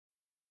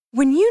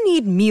When you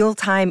need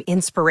mealtime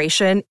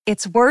inspiration,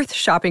 it's worth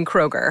shopping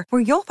Kroger,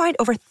 where you'll find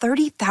over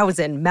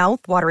 30,000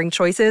 mouth-watering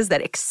choices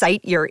that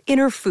excite your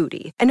inner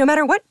foodie. And no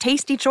matter what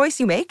tasty choice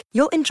you make,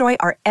 you'll enjoy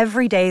our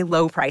everyday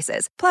low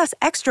prices, plus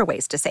extra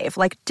ways to save,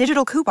 like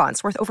digital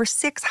coupons worth over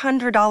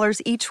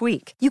 $600 each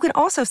week. You can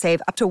also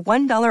save up to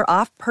 $1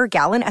 off per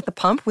gallon at the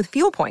pump with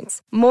fuel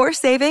points. More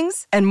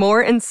savings and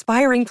more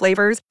inspiring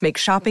flavors make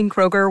shopping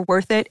Kroger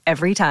worth it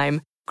every time.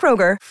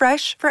 Kroger,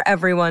 fresh for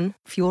everyone.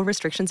 Fuel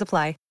restrictions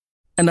apply.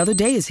 Another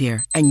day is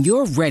here, and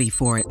you're ready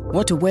for it.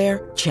 What to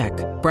wear? Check.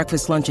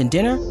 Breakfast, lunch, and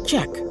dinner?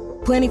 Check.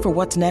 Planning for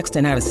what's next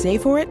and how to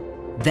save for it?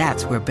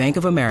 That's where Bank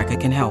of America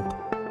can help.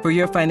 For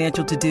your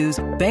financial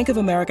to-dos, Bank of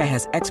America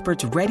has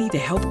experts ready to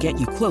help get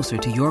you closer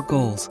to your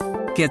goals.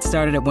 Get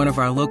started at one of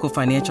our local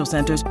financial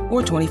centers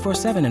or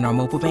 24/7 in our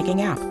mobile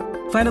banking app.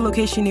 Find a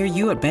location near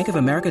you at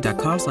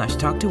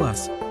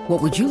bankofamerica.com/talktous.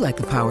 What would you like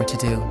the power to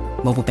do?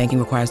 Mobile banking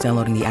requires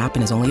downloading the app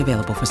and is only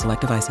available for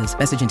select devices.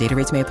 Message and data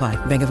rates may apply.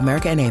 Bank of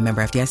America N.A.,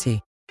 member FDIC.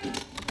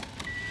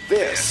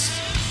 This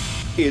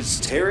is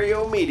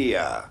Stereo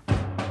Media.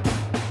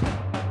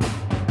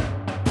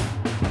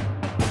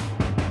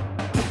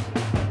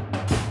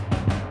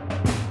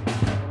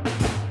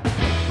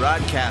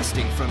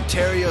 Broadcasting from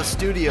Terrio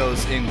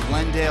Studios in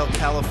Glendale,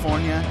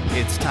 California,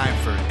 it's time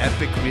for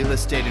Epic Real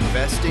Estate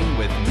Investing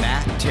with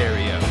Matt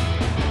Terrio.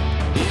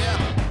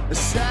 Yeah,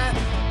 what's up?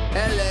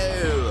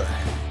 Hello,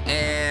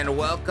 and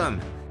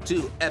welcome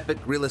to Epic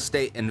Real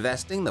Estate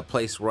Investing, the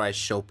place where I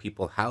show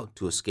people how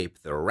to escape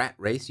the rat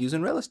race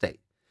using real estate.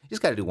 You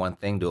just got to do one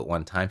thing, do it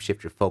one time,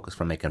 shift your focus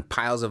from making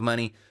piles of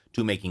money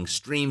to making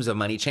streams of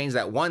money. Change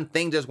that one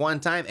thing just one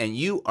time, and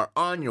you are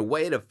on your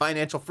way to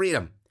financial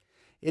freedom.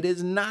 It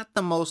is not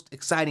the most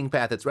exciting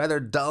path. It's rather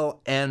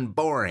dull and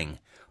boring,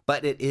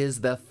 but it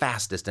is the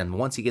fastest. And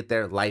once you get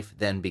there, life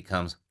then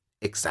becomes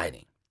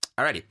exciting.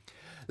 Alrighty,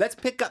 let's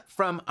pick up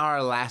from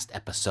our last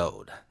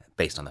episode.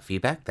 Based on the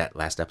feedback, that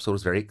last episode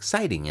was very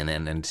exciting and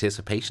in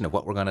anticipation of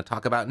what we're going to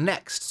talk about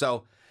next.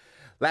 So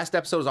last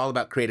episode was all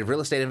about creative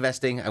real estate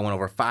investing. I went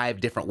over 5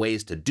 different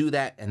ways to do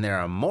that, and there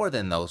are more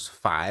than those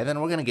 5,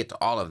 and we're going to get to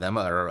all of them,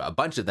 or a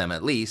bunch of them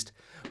at least.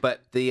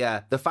 But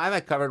the 5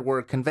 I covered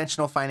were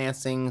conventional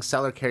financing,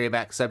 seller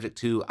carryback subject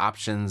to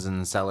options,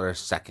 and seller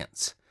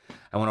seconds.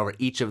 I went over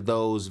each of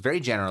those very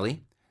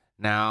generally.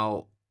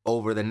 Now,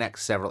 over the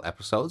next several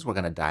episodes, we're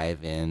going to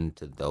dive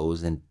into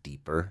those in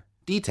deeper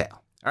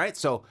detail. All right,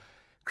 so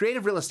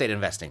creative real estate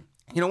investing.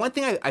 You know, one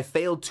thing I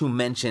failed to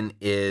mention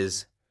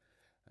is,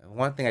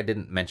 one thing I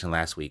didn't mention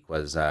last week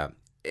was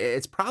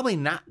it's probably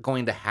not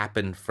going to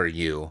happen for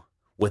you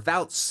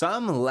without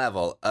some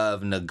level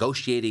of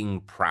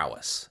negotiating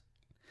prowess.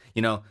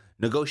 You know,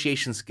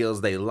 negotiation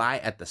skills, they lie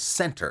at the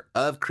center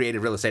of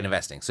creative real estate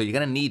investing. So you're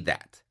going to need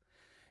that.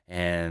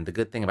 And the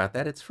good thing about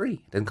that, it's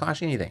free. It doesn't cost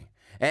you anything.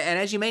 And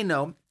as you may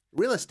know,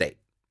 real estate,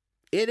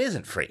 it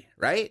isn't free,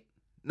 right?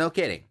 No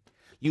kidding.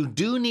 You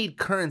do need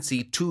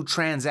currency to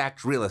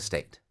transact real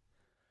estate.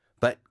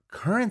 But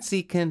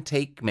currency can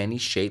take many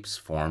shapes,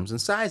 forms,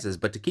 and sizes.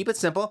 But to keep it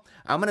simple,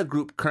 I'm going to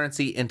group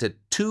currency into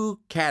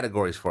 2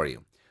 categories for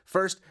you.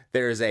 First,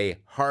 there's a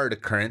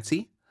hard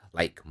currency,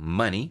 like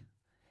money.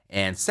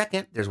 And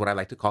second, there's what I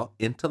like to call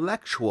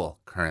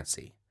intellectual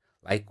currency,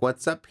 like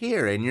what's up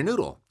here in your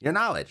noodle, your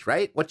knowledge,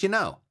 right? What you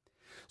know.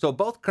 So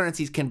both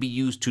currencies can be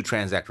used to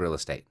transact real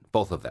estate,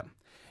 both of them.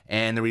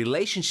 And the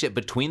relationship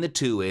between the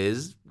two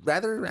is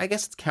rather, I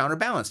guess it's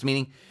counterbalanced,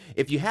 meaning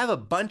if you have a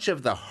bunch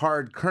of the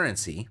hard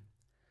currency,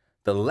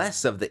 the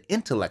less of the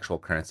intellectual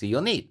currency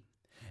you'll need.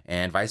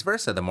 And vice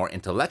versa, the more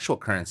intellectual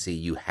currency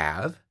you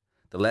have,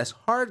 the less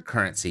hard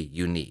currency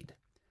you need.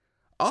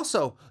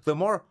 Also, the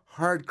more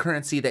hard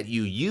currency that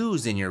you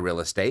use in your real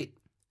estate,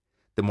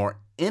 the more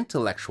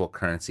intellectual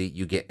currency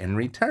you get in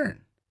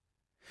return.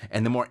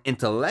 And the more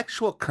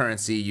intellectual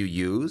currency you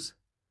use,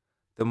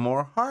 the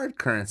more hard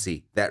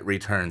currency that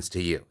returns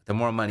to you, the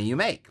more money you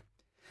make.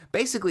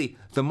 Basically,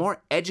 the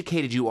more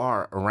educated you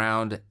are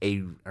around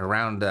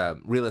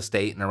real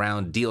estate and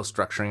around deal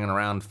structuring and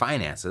around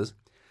finances,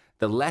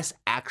 the less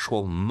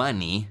actual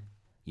money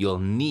you'll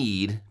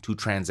need to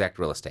transact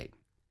real estate,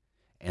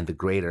 and the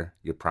greater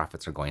your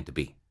profits are going to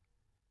be.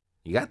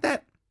 You got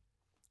that?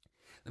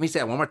 Let me say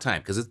that one more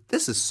time, because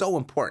this is so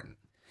important.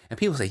 And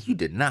people say, you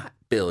did not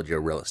build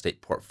your real estate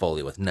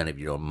portfolio with none of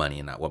your own money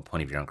and not 1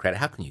 point of your own credit.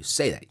 How can you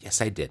say that?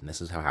 Yes, I did, and this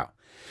is how.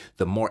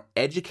 The more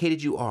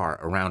educated you are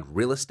around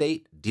real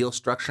estate, deal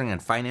structuring,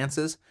 and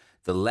finances,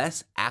 the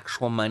less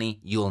actual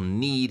money you'll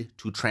need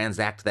to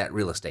transact that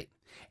real estate,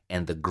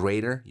 and the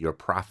greater your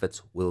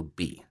profits will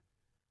be.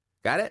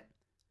 Got it?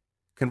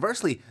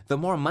 Conversely, the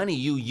more money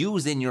you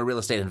use in your real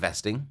estate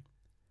investing,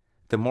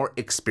 the more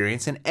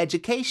experience and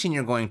education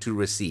you're going to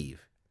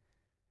receive.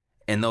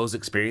 And those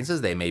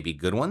experiences, they may be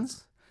good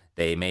ones,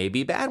 they may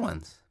be bad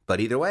ones, but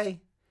either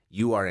way,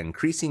 you are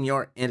increasing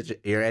your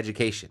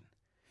education.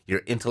 Your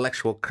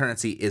intellectual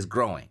currency is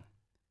growing.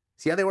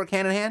 See how they work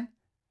hand in hand?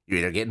 You're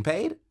either getting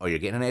paid or you're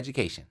getting an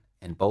education,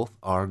 and both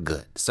are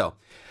good. So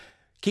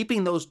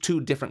keeping those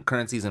 2 different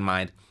currencies in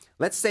mind,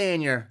 let's say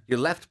in your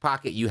left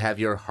pocket you have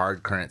your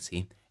hard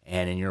currency,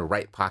 and in your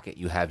right pocket,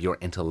 you have your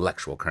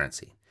intellectual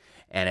currency.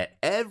 And at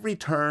every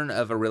turn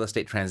of a real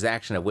estate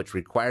transaction of which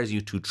requires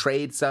you to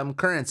trade some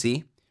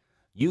currency,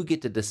 you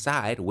get to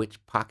decide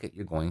which pocket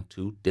you're going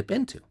to dip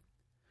into.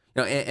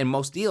 In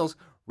most deals,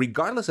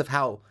 regardless of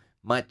how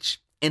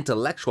much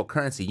intellectual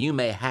currency you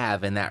may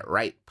have in that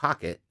right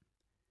pocket,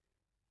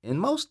 in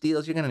most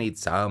deals, you're going to need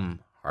some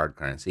hard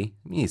currency.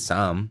 You need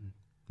some,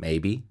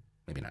 maybe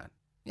not.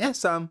 Yeah,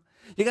 some.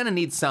 You're going to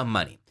need some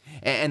money.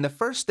 And the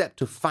first step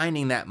to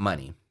finding that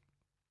money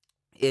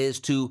is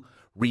to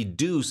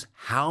reduce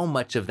how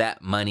much of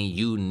that money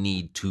you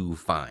need to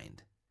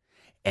find.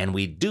 And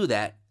we do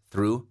that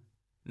through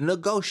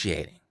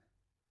negotiating.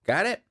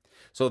 Got it?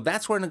 So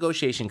that's where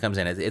negotiation comes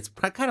in. It's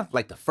kind of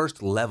like the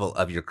first level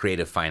of your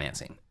creative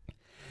financing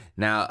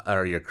now,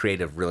 or your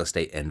creative real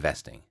estate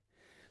investing.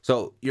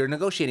 So your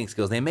negotiating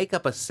skills, they make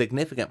up a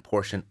significant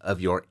portion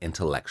of your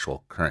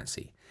intellectual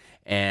currency.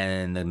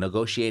 And the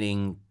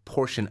negotiating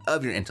portion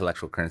of your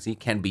intellectual currency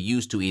can be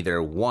used to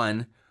either,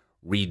 one,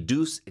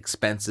 reduce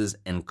expenses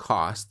and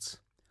costs,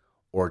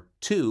 or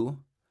two,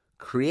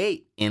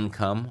 create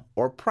income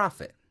or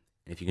profit.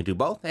 And if you can do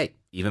both, hey,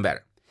 even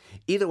better.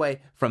 Either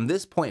way, from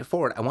this point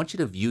forward, I want you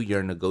to view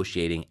your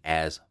negotiating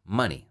as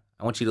money.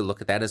 I want you to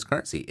look at that as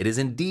currency. It is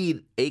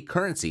indeed a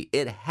currency.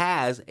 It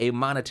has a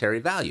monetary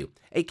value,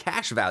 a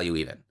cash value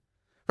even.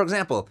 For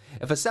example,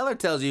 if a seller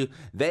tells you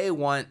they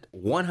want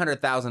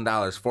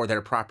 $100,000 for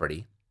their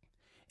property,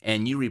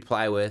 and you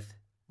reply with,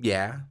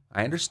 yeah,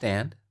 I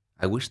understand.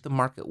 I wish the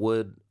market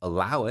would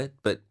allow it,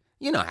 but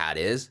you know how it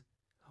is.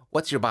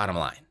 What's your bottom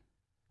line?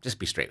 Just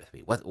be straight with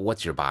me.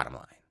 What's your bottom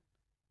line?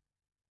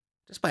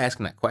 Just by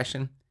asking that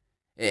question.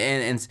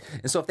 And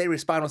so if they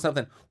respond with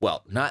something,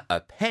 well, not a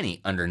penny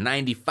under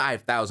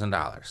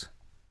 $95,000. See,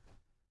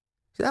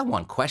 that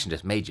one question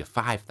just made you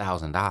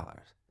 $5,000. And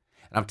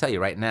I'll tell you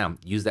right now,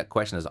 use that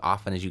question as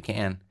often as you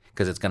can,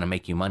 because it's going to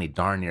make you money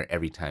darn near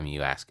every time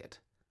you ask it.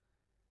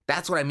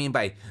 That's what I mean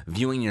by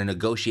viewing your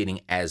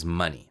negotiating as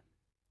money.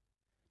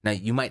 Now,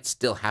 you might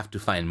still have to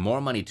find more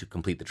money to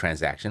complete the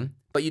transaction,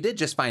 but you did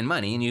just find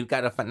money, and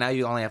now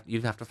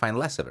you have to find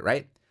less of it,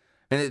 right?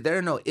 And there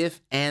are no ifs,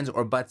 ands,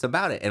 or buts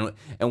about it.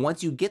 And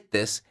once you get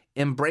this,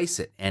 embrace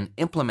it and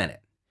implement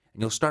it.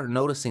 And you'll start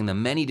noticing the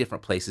many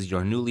different places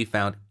your newly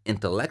found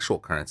intellectual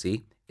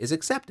currency is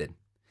accepted.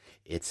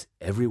 It's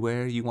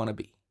everywhere you want to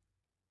be.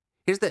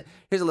 Here's a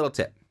little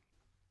tip.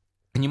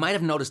 And you might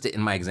have noticed it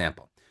in my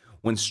example.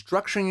 When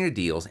structuring your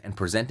deals and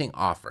presenting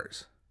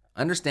offers,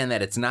 understand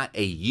that it's not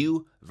a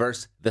you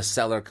versus the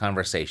seller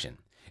conversation.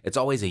 It's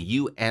always a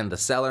you and the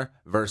seller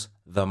versus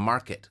the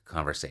market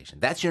conversation.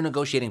 That's your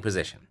negotiating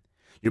position.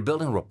 You're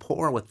building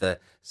rapport with the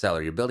seller.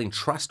 You're building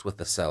trust with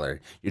the seller.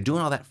 You're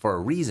doing all that for a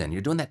reason.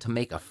 You're doing that to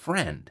make a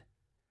friend.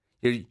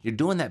 You're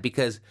doing that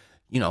because,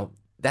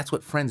 that's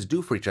what friends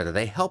do for each other.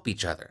 They help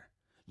each other.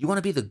 You want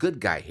to be the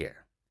good guy here.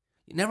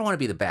 You never want to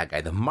be the bad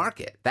guy. The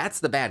market, that's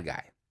the bad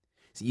guy.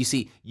 So you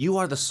see, you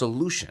are the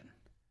solution.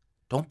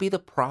 Don't be the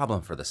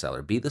problem for the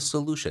seller. Be the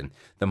solution.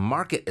 The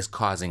market is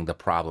causing the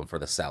problem for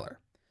the seller.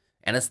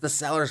 And it's the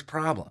seller's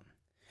problem.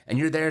 And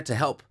you're there to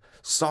help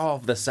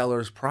solve the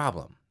seller's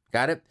problem.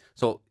 Got it?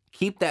 So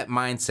keep that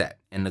mindset,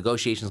 and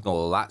negotiations go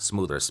a lot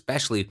smoother,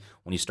 especially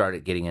when you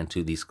start getting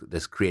into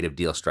this creative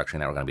deal structuring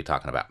that we're going to be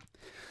talking about.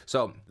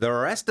 So the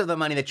rest of the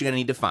money that you're going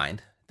to need to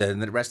find, the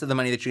rest of the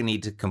money that you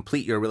need to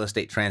complete your real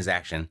estate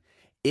transaction,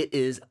 it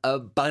is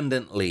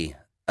abundantly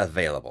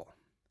available.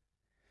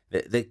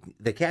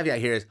 The caveat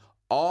here is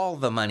all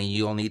the money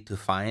you'll need to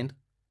find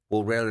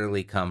will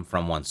rarely come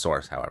from one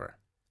source, however.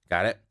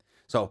 Got it?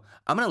 So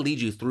I'm going to lead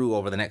you through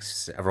over the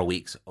next several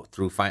weeks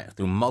through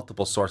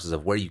multiple sources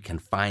of where you can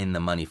find the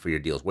money for your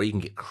deals, where you can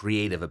get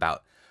creative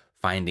about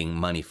finding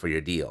money for your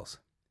deals.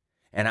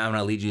 And I'm going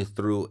to lead you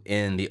through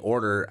in the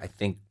order, but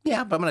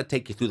I'm going to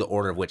take you through the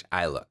order of which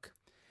I look.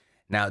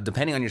 Now,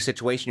 depending on your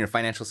situation, your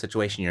financial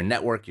situation, your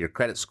network, your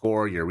credit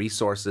score, your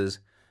resources,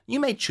 you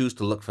may choose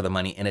to look for the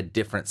money in a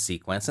different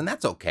sequence, and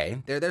that's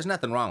okay. There's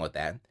nothing wrong with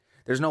that.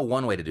 There's no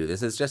one way to do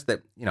this. It's just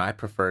that, I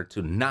prefer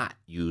to not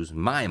use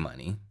my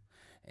money.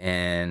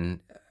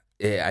 And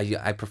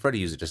I prefer to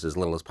use it just as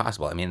little as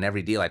possible. I mean, in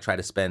every deal, I try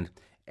to spend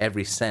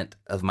every cent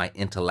of my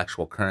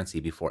intellectual currency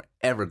before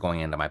ever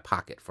going into my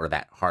pocket for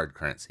that hard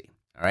currency.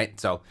 All right.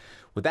 So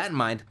with that in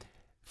mind,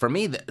 for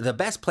me, the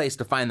best place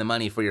to find the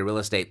money for your real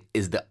estate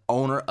is the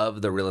owner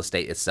of the real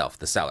estate itself,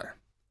 the seller.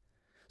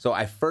 So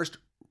I first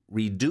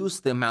reduce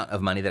the amount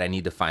of money that I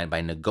need to find by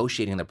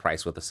negotiating the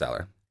price with the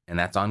seller, and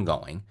that's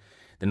ongoing.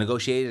 The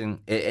negotiating,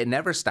 it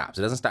never stops.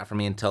 It doesn't stop for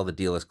me until the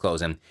deal is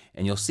closed. And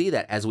you'll see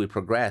that as we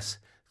progress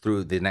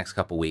through the next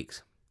couple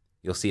weeks,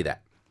 you'll see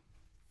that.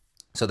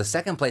 So the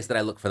second place that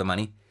I look for the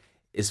money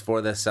is for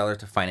the seller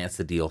to finance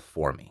the deal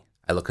for me.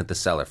 I look at the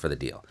seller for the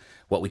deal,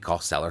 what we call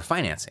seller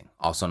financing,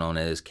 also known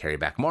as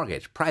carryback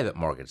mortgage, private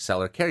mortgage,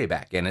 seller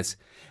carryback. And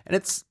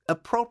it's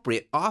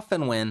appropriate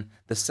often when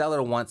the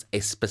seller wants a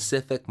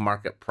specific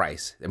market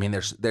price. I mean,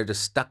 they're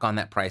just stuck on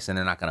that price and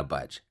they're not going to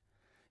budge.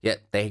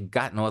 Yet they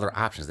got no other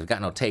options. They've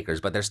got no takers,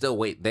 but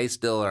they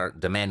still are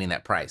demanding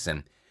that price.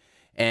 And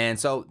And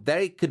so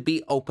they could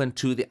be open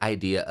to the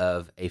idea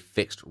of a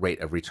fixed rate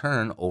of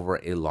return over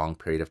a long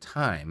period of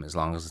time, as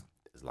long as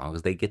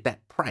they get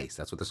that price.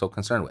 That's what they're so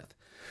concerned with.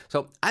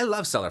 So I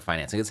love seller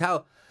financing. It's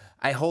how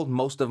I hold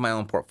most of my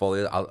own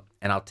portfolio,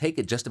 and I'll take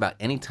it just about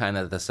any time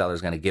that the seller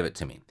is going to give it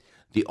to me.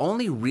 The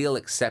only real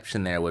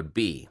exception there would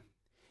be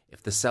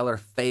if the seller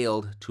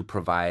failed to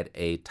provide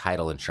a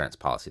title insurance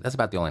policy. That's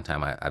about the only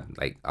time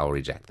I'll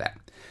reject that.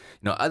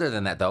 Other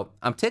than that, though,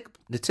 I'm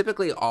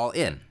typically all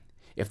in.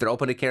 If they're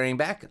open to carrying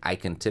back, I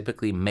can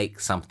typically make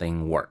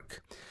something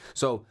work.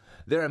 So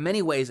there are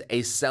many ways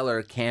a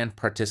seller can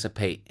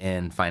participate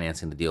in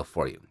financing the deal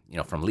for you.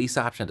 From lease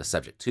option to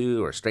subject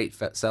to or straight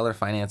seller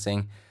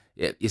financing.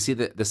 You see,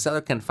 the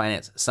seller can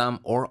finance some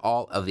or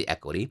all of the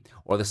equity,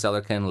 or the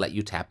seller can let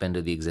you tap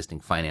into the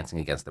existing financing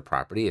against the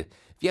property. If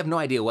you have no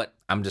idea what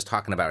I'm just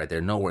talking about right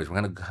there, no worries.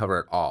 We're going to cover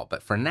it all.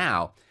 But for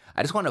now,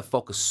 I just want to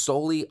focus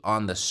solely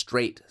on the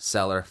straight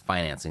seller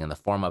financing in the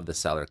form of the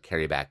seller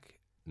carryback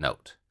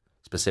note.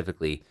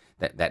 Specifically,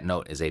 that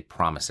note is a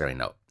promissory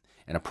note.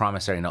 And a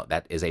promissory note,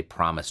 that is a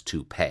promise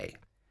to pay.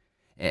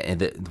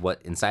 And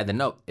what inside the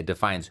note, it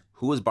defines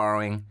who is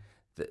borrowing,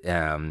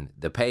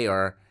 the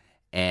payer,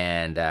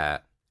 and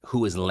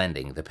who is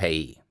lending, the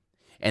payee.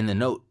 And the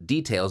note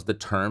details the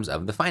terms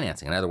of the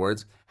financing. In other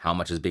words, how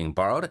much is being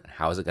borrowed and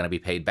how is it going to be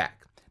paid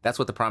back. That's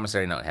what the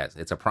promissory note has.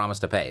 It's a promise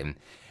to pay.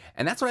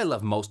 And that's what I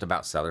love most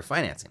about seller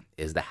financing,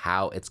 is the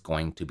how it's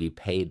going to be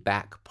paid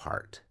back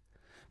part.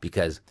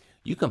 Because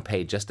you can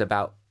pay just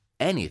about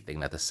anything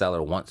that the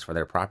seller wants for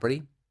their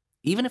property,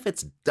 even if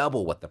it's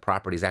double what the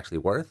property is actually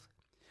worth.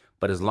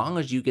 But as long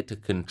as you get to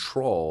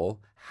control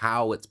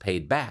how it's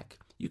paid back,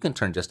 you can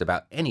turn just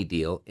about any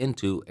deal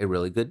into a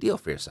really good deal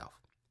for yourself.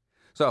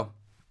 So,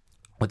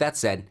 with that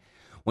said,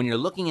 when you're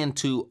looking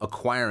into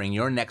acquiring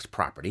your next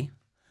property,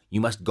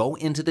 you must go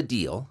into the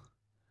deal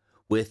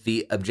with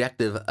the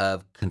objective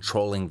of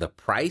controlling the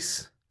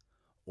price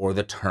or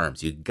the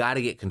terms. You got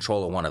to get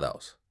control of one of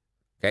those.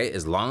 Okay?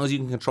 As long as you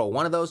can control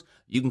one of those,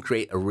 you can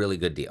create a really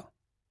good deal.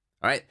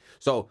 All right?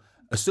 So,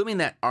 assuming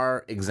that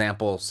our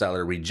example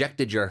seller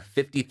rejected your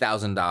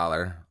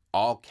 $50,000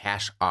 all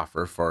cash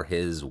offer for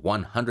his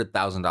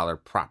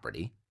 $100,000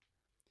 property,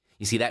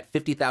 you see that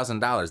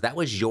 $50,000, that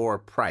was your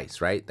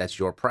price, right? That's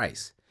your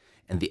price.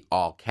 And the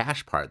all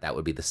cash part, that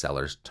would be the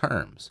seller's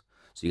terms.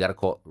 So you got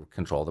to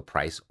control the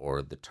price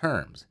or the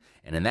terms.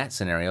 And in that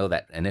scenario,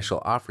 that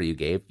initial offer you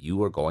gave, you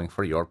were going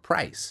for your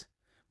price,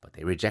 but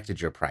they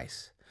rejected your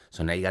price.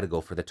 So now you got to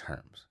go for the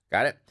terms.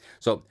 Got it?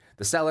 So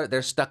the seller,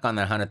 they're stuck on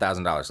their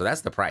 $100,000. So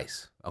that's the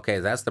price. Okay,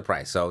 that's the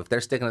price. So if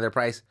they're sticking to their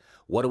price,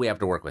 what do we have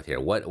to work with here?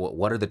 What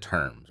are the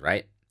terms,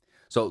 right?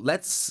 So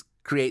let's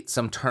create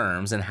some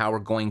terms and how we're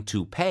going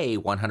to pay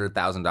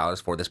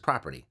 $100,000 for this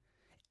property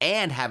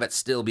and have it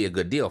still be a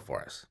good deal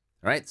for us,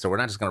 right? So we're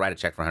not just going to write a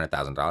check for $100,000.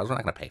 We're not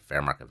going to pay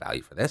fair market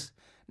value for this.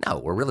 No,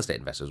 we're real estate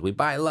investors. We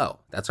buy low.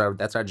 That's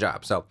our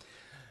job. So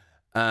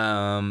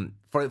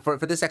for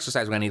this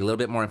exercise, we're going to need a little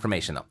bit more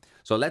information though.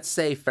 So let's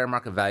say fair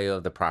market value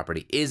of the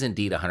property is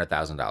indeed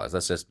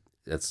 $100,000.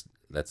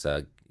 Let's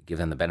give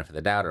them the benefit of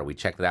the doubt, or we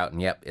checked it out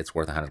and yep, it's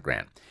worth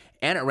 $100,000.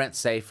 And it rents,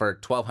 say, for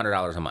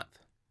 $1,200 a month.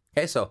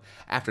 Okay, so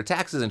after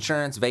taxes,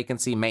 insurance,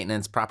 vacancy,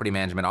 maintenance, property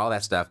management, all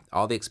that stuff,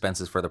 all the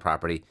expenses for the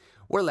property,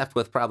 we're left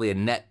with probably a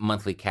net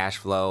monthly cash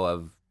flow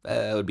of,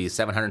 it would be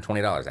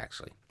 $720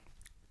 actually.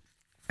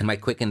 And my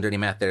quick and dirty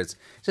math there is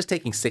just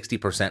taking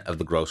 60% of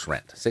the gross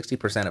rent.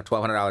 60% of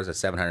 $1,200 is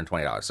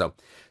 $720. So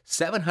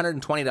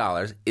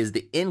 $720 is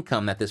the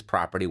income that this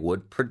property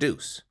would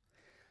produce.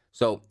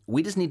 So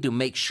we just need to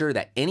make sure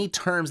that any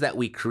terms that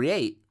we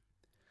create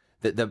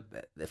that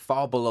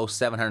fall below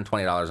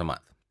 $720 a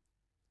month.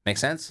 Make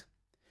sense?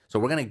 So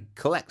we're going to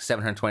collect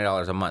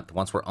 $720 a month.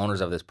 Once we're owners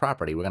of this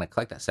property, we're going to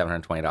collect that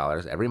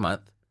 $720 every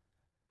month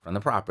from the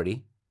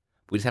property.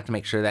 We just have to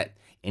make sure that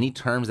any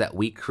terms that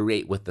we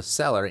create with the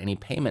seller, any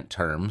payment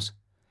terms,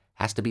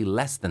 has to be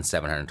less than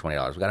 $720.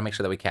 We've got to make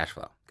sure that we cash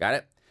flow. Got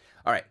it?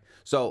 All right.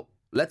 So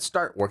let's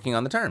start working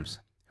on the terms.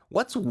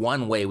 What's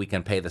one way we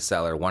can pay the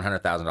seller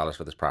 $100,000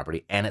 for this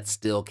property and it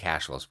still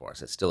cash flows for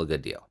us? It's still a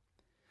good deal.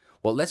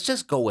 Well, let's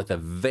just go with a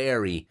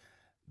very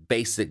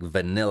basic,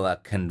 vanilla,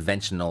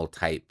 conventional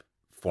type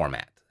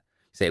format.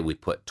 Say we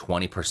put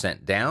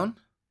 20% down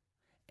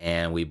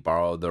and we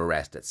borrow the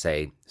rest at,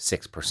 say,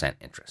 6%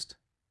 interest.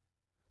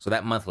 So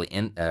that monthly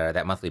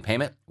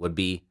payment would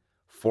be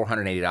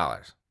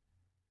 $480.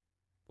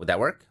 Would that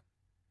work?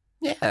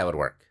 Yeah, that would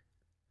work.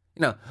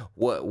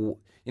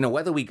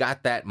 Whether we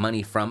got that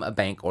money from a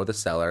bank or the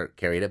seller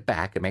carried it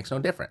back, it makes no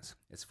difference.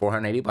 It's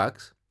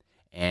 $480,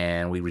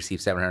 and we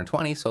received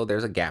 $720, so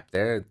there's a gap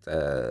there. It's,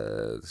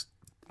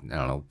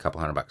 a couple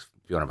 $100, a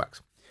few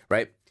 $100,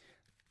 right?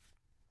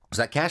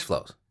 So that cash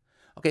flows.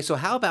 Okay, so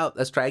how about,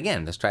 let's try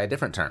again. Let's try a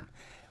different term.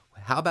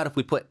 How about if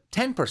we put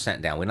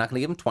 10% down? We're not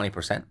going to give them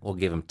 20%. We'll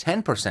give them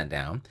 10%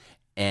 down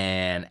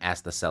and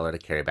ask the seller to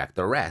carry back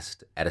the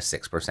rest at a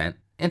 6%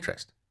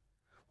 interest.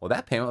 Well,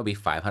 that payment would be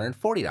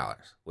 $540.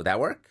 Would that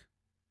work?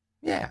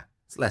 Yeah,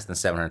 it's less than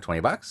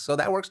 $720, so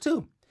that works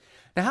too.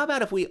 Now, how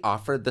about if we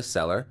offered the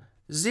seller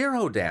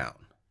 0 down?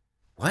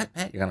 What,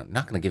 Matt? You're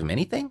not going to give him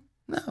anything?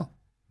 No.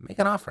 Make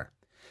an offer.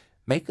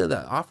 Make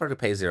the offer to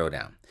pay zero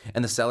down.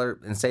 And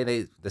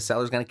say the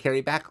seller's going to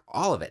carry back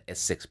all of it at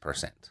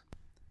 6%.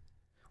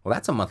 Well,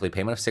 that's a monthly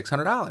payment of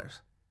 $600.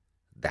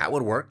 That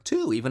would work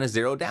too. Even a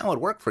zero down would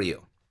work for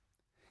you.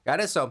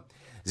 Got it? So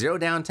zero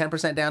down,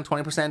 10% down,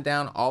 20%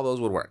 down, all those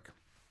would work.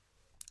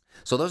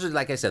 So those are,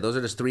 like I said, those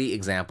are just 3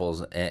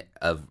 examples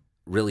of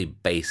really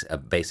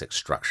basic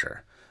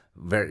structure.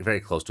 Very, very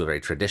close to a very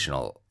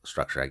traditional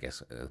structure, I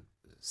guess,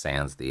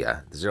 sans the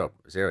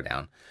zero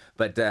down.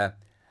 But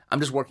I'm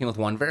just working with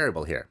one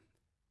variable here,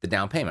 the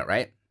down payment,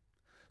 right?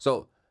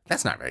 So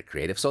that's not very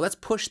creative. So let's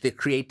push the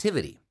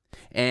creativity.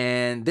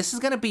 And this is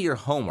going to be your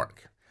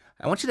homework.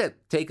 I want you to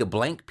take a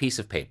blank piece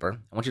of paper.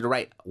 I want you to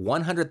write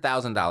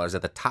 $100,000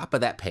 at the top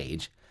of that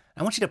page.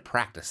 I want you to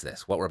practice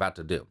this, what we're about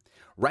to do.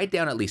 Write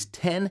down at least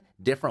 10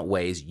 different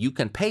ways you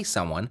can pay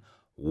someone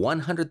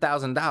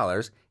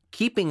 $100,000,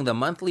 keeping the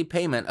monthly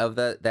payment of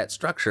that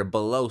structure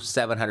below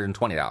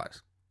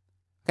 $720.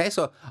 Okay,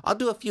 so I'll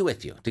do a few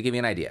with you to give you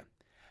an idea.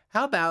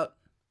 How about,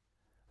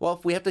 well,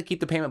 if we have to keep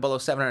the payment below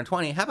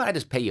 $720, how about I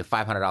just pay you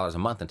 $500 a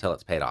month until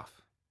it's paid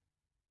off?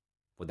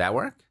 Would that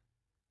work?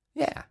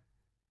 Yeah.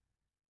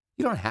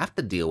 You don't have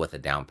to deal with a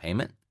down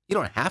payment. You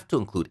don't have to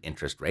include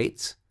interest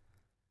rates.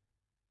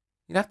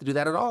 You don't have to do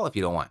that at all if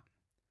you don't want.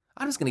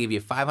 I'm just going to give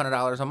you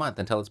 $500 a month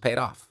until it's paid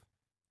off.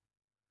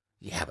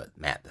 Yeah, but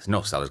Matt, there's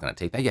no seller's going to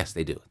take that. Yes,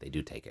 they do. They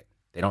do take it.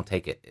 They don't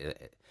take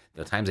it.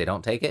 The times they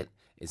don't take it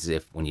is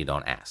when you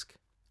don't ask.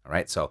 All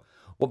right. So,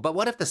 but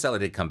what if the seller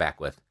did come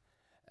back with,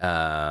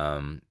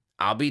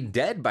 I'll be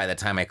dead by the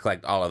time I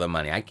collect all of the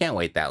money. I can't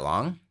wait that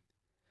long.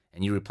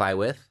 And you reply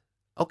with,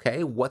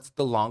 okay, what's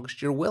the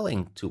longest you're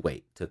willing to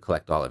wait to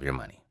collect all of your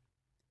money?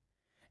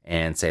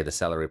 And say the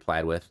seller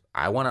replied with,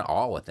 I want it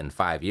all within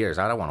 5 years.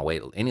 I don't want to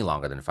wait any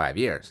longer than 5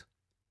 years.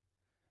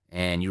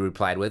 And you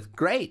replied with,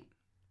 great,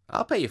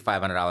 I'll pay you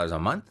 $500 a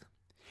month.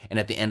 And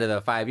at the end of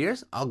the 5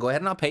 years, I'll go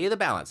ahead and I'll pay you the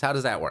balance. How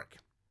does that work?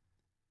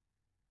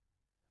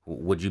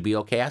 Would you be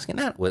okay asking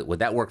that? Would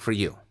that work for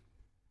you?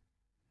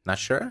 Not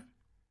sure?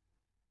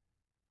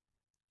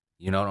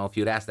 You don't know if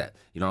you'd ask that.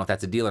 You don't know if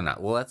that's a deal or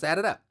not. Well, let's add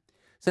it up.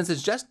 Since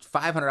it's just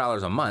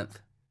 $500 a month,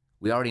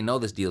 we already know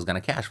this deal is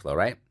going to cash flow,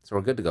 right? So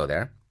we're good to go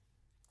there.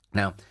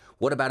 Now,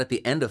 what about at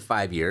the end of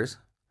 5 years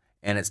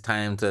and it's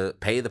time to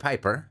pay the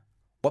piper?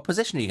 What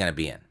position are you going to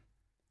be in?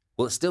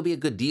 Will it still be a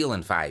good deal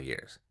in 5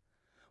 years?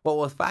 Well,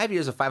 with 5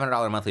 years of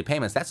 $500 monthly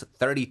payments, that's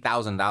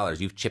 $30,000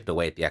 you've chipped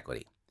away at the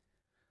equity.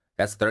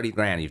 That's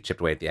 $30,000 you've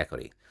chipped away at the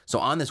equity. So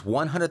on this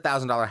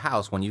 $100,000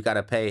 house, when you've got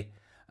to pay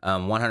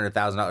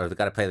 $100,000, you've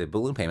got to pay the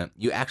balloon payment,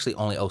 you actually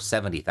only owe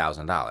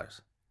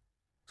 $70,000.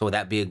 So would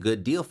that be a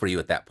good deal for you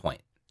at that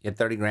point? You had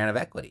 $30,000 of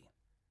equity.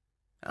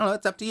 I don't know.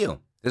 It's up to you.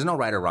 There's no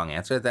right or wrong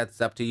answer. That's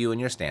up to you and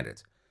your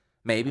standards.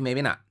 Maybe,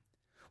 maybe not.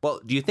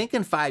 Well, do you think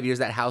in 5 years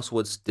that house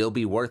would still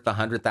be worth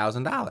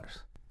 $100,000?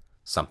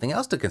 Something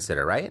else to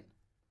consider, right?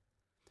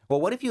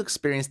 Well, what if you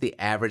experience the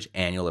average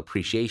annual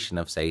appreciation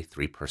of, say,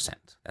 3%?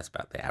 That's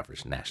about the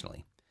average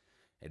nationally.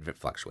 It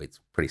fluctuates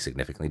pretty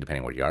significantly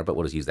depending where you are, but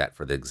we'll just use that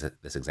for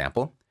this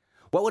example.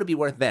 What would it be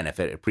worth then if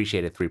it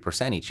appreciated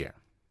 3% each year?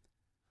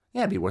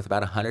 Yeah, it'd be worth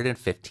about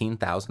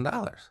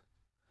 $115,000.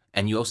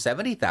 And you owe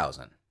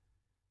 $70,000.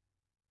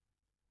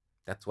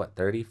 That's what,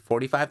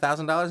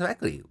 $45,000 of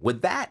equity.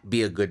 Would that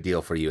be a good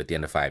deal for you at the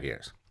end of 5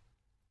 years?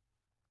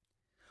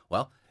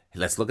 Well,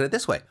 let's look at it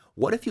this way.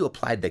 What if you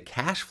applied the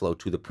cash flow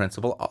to the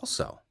principal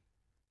also?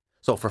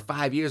 So for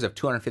 5 years of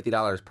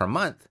 $250 per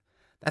month,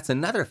 that's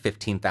another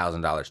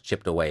 $15,000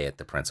 chipped away at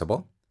the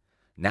principal.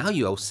 Now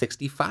you owe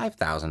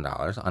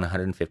 $65,000 on a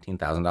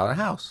 $115,000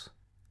 house.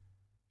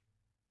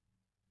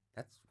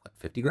 That's what,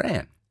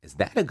 $50,000. Is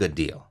that a good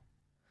deal?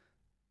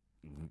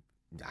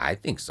 I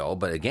think so,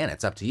 but again,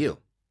 it's up to you.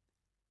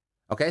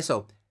 Okay,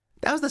 so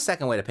that was the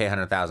second way to pay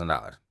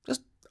 $100,000.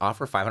 Just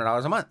offer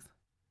 $500 a month.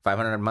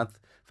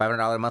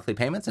 $500 monthly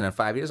payments, and in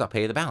 5 years, I'll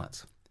pay you the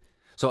balance.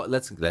 So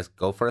let's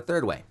go for a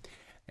third way.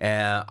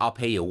 I'll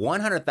pay you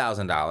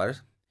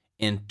 $100,000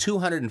 in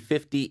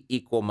 250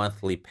 equal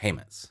monthly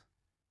payments.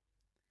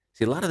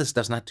 See, a lot of this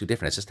stuff's not too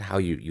different. It's just how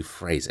you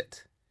phrase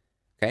it.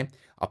 Okay?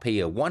 I'll pay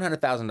you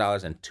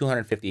 $100,000 in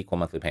 250 equal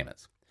monthly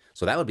payments.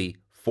 So that would be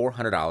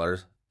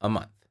 $400 a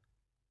month.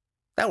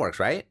 That works,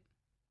 right?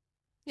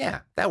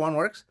 Yeah, that one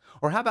works.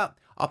 Or how about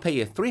I'll pay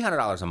you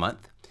 $300 a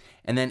month,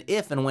 and then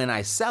if and when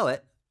I sell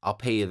it, I'll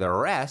pay you the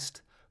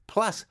rest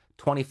plus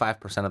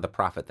 25% of the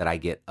profit that I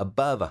get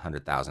above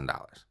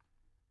 $100,000.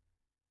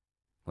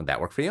 Would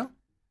that work for you?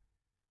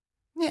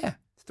 Yeah,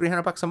 it's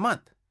 $300 a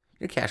month.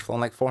 You're cash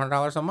flowing like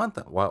 $400 a month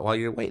while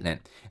you're waiting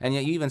it. And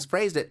yet you even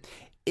phrased it,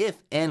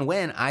 if and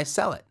when I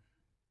sell it,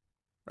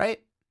 right?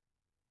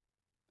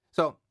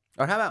 So,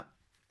 or how about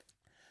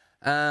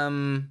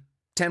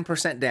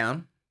 10%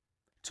 down,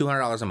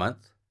 $200 a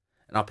month,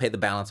 and I'll pay the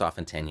balance off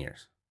in 10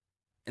 years.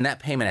 And that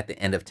payment at the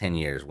end of 10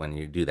 years, when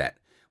you do that,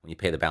 when you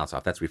pay the balance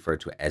off, that's referred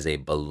to as a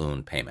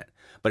balloon payment.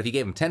 But if you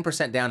gave them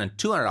 10% down and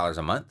 $200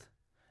 a month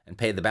and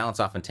paid the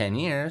balance off in 10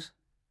 years,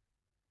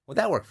 would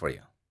that work for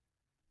you?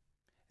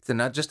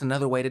 It's just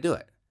another way to do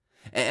it.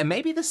 And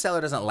maybe the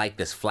seller doesn't like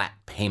this flat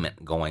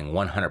payment going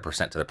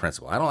 100% to the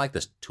principal. I don't like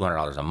this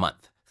 $200 a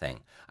month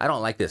thing. I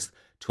don't like this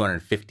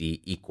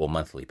 250 equal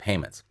monthly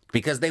payments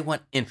because they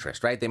want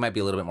interest, right? They might be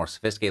a little bit more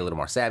sophisticated, a little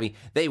more savvy.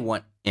 They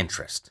want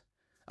interest.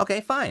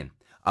 Okay, fine.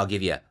 I'll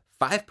give you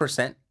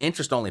 5%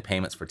 interest-only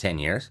payments for 10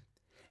 years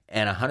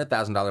and a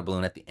 $100,000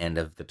 balloon at the end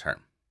of the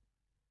term.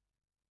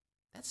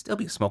 That'd still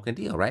be a smoking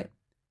deal, right?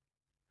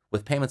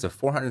 With payments of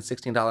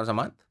 $416 a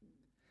month,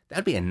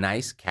 that'd be a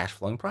nice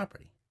cash-flowing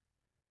property.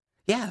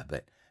 Yeah,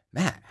 but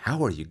Matt,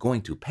 how are you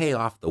going to pay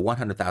off the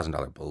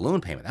 $100,000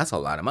 balloon payment? That's a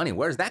lot of money.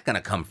 Where's that going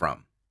to come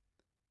from?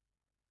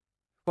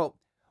 Well,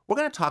 we're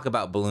going to talk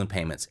about balloon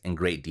payments in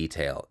great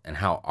detail and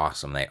how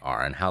awesome they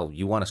are and how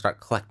you want to start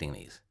collecting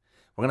these.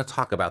 We're going to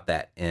talk about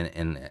that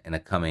in a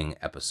coming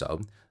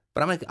episode,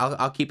 but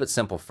I'll keep it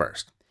simple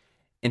first.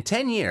 In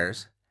 10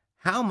 years,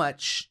 how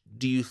much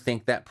do you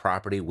think that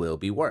property will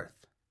be worth?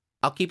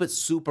 I'll keep it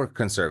super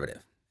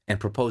conservative and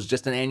propose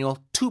just an annual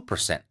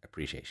 2%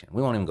 appreciation.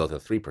 We won't even go to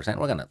 3%.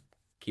 We're going to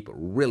keep it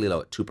really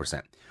low at 2%.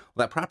 Well,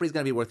 that property is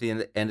going to be worth at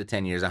the end of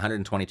 10 years,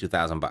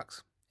 $122,000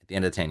 at the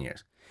end of 10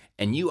 years.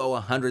 And you owe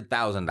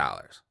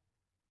 $100,000.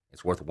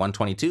 It's worth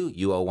 $122,000,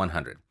 you owe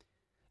 $100,000.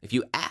 If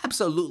you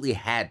absolutely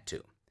had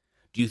to,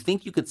 do you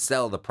think you could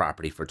sell the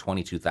property for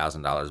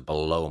 $22,000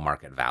 below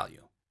market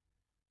value?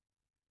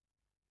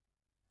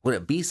 Would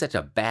it be such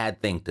a bad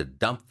thing to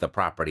dump the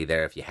property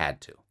there if you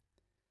had to?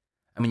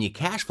 I mean, you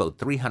cash flowed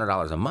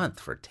 $300 a month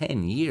for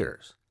 10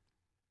 years.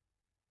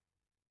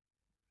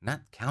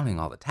 Not counting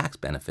all the tax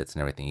benefits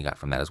and everything you got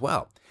from that as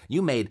well.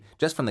 You made,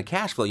 just from the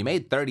cash flow, you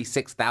made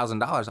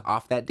 $36,000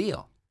 off that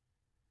deal.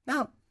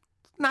 Now,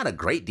 not a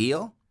great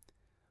deal,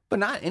 but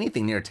not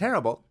anything near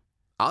terrible.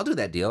 I'll do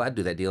that deal. I'd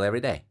do that deal every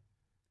day.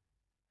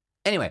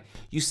 Anyway,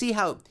 you see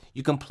how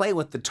you can play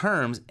with the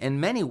terms in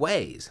many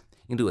ways.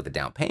 You can do it with the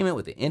down payment,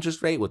 with the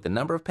interest rate, with the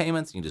number of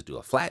payments. You can just do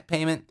a flat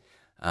payment.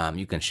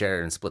 You can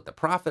share and split the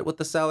profit with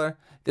the seller.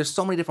 There's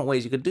so many different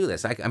ways you could do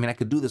this. I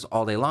could do this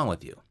all day long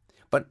with you.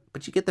 But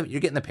you're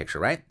getting the picture,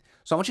 right?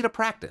 So I want you to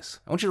practice.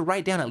 I want you to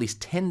write down at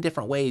least 10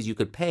 different ways you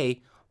could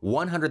pay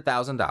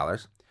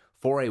 $100,000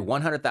 for a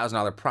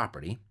 $100,000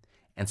 property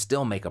and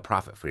still make a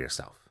profit for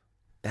yourself.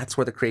 That's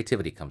where the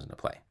creativity comes into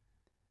play.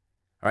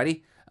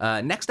 Alrighty?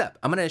 Next up,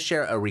 I'm going to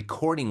share a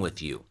recording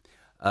with you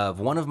of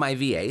one of my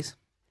VAs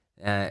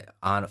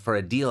for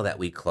a deal that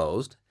we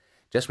closed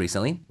just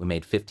recently. We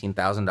made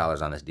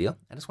 $15,000 on this deal.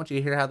 I just want you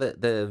to hear how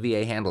the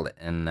VA handled it,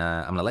 and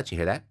I'm going to let you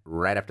hear that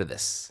right after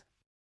this.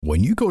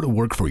 When you go to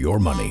work for your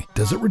money,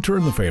 does it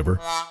return the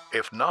favor?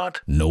 If not,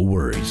 no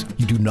worries.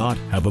 You do not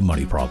have a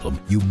money problem.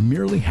 You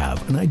merely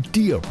have an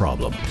idea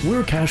problem.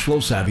 We're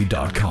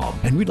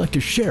CashflowSavvy.com, and we'd like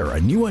to share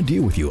a new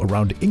idea with you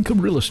around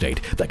income real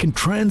estate that can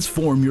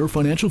transform your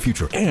financial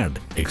future and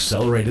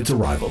accelerate its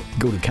arrival.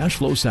 Go to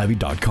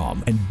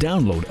CashflowSavvy.com and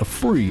download a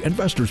free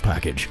investor's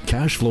package.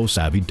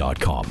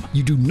 CashflowSavvy.com.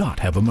 You do not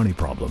have a money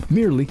problem,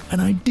 merely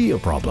an idea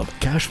problem.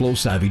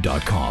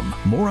 CashflowSavvy.com.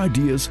 More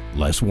ideas,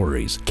 less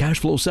worries.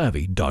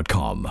 CashflowSavvy.com.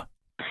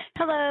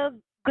 Hello.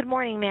 Good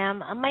morning,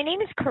 ma'am. My name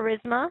is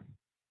Charisma.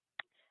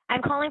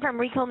 I'm calling from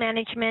Rico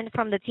Management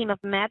from the team of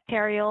Matt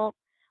Terrio.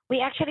 We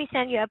actually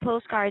sent you a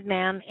postcard,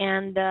 ma'am,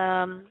 and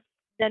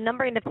the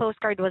number in the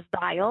postcard was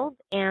dialed.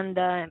 And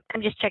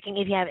I'm just checking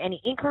if you have any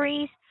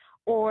inquiries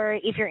or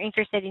if you're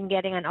interested in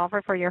getting an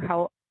offer for your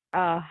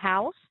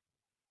house.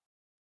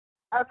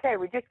 Okay,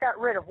 we just got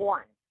rid of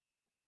one.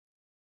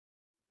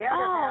 The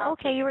other house,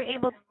 okay. You were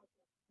able to...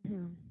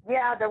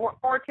 Yeah, the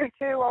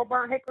 422 Old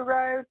Burnt Hickory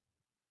Road.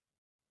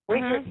 We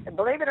just,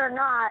 believe it or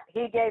not,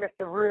 he gave us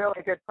a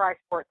really good price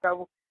for it.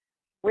 So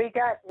he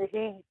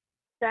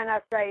sent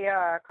us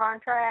a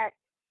contract,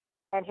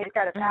 and he's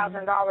got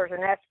 $1,000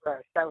 in escrow.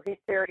 So he's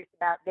serious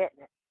about getting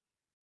it.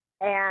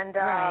 And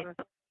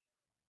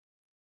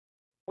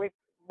we're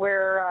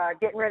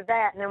getting rid of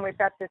that, and then we've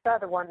got this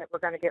other one that we're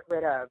going to get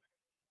rid of.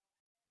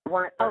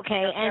 One at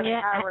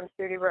Hiram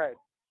City Road.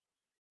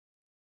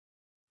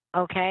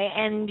 Okay,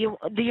 and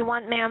do you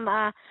want, ma'am,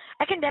 I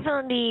can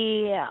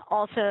definitely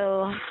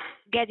also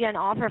get you an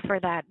offer for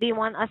that. Do you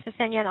want us to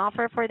send you an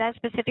offer for that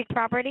specific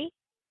property?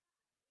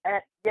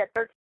 At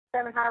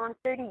 37 Hiram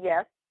City,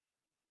 yes.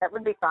 That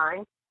would be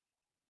fine.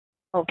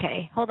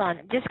 Okay, hold on.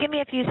 Just give me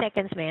a few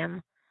seconds,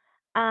 ma'am.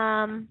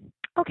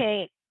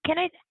 Okay, can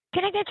I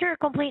get your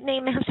complete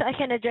name, ma'am, so I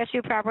can address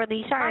you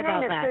properly? Sorry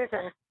about that. My name is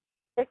Susan.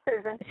 It's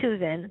Susan.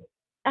 Susan.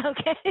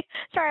 Okay.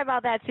 Sorry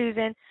about that,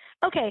 Susan.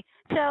 Okay,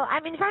 so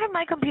I'm in front of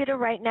my computer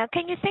right now.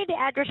 Can you say the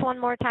address one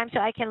more time so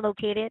I can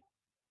locate it?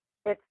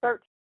 It's 13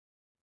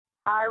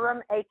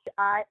 Hiram,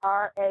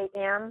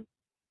 Hiram,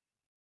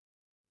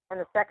 and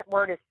the second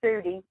word is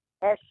Sudie,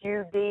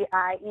 Sudie,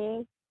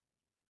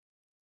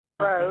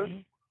 Road.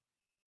 Okay.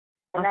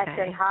 And that's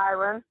in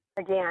Hiram,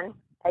 again,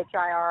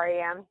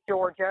 Hiram,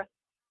 Georgia,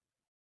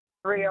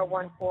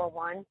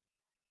 30141.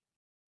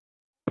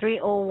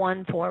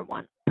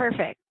 30141.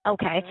 Perfect.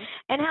 Okay.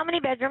 And how many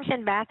bedrooms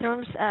and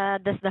bathrooms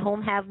does the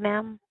home have,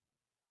 ma'am?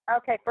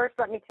 Okay, first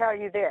let me tell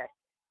you this.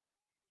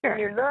 Sure. When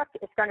you look,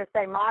 it's going to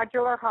say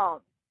modular home.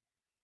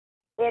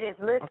 It is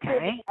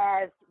listed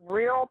as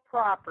real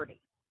property.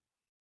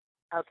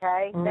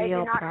 Okay? They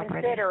do not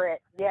consider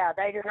it. Yeah,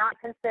 they do not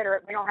consider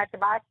it. We don't have to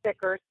buy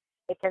stickers.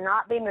 It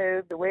cannot be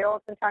moved. The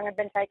wheels and tongue have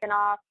been taken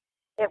off.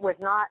 It was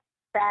not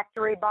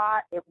factory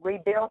bought. We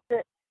built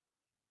it.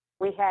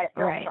 We had it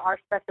built to our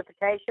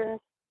specifications.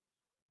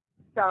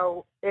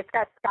 So it's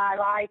got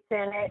skylights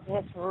in it, and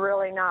it's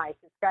really nice.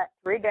 It's got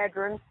 3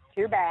 bedrooms,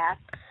 2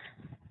 baths.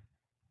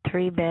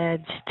 3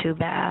 beds, 2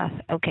 baths.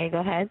 Okay, go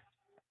ahead.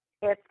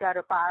 It's got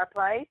a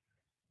fireplace.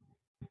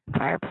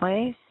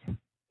 Fireplace.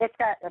 It's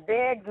got a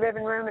big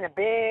living room and a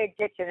big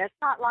kitchen. It's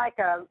not like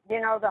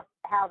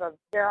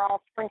they're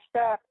all scrunched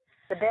up.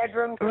 The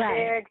bedrooms are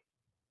big.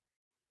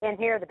 In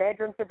here, the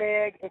bedrooms are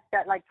big. It's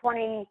got like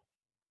 21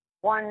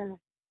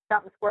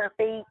 something square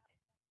feet.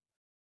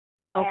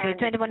 Okay,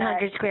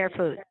 2,100 square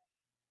foot.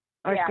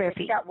 Or square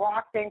feet. It's got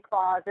walk-in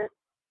closets.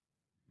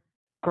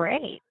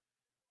 Great.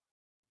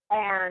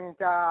 And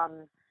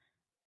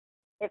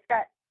it's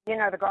got,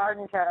 the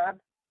garden tub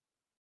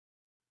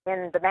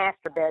in the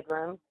master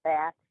bedroom,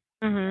 bath.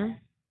 Mm-hmm.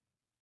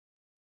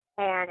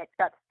 And it's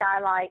got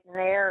skylight in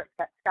there. It's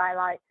got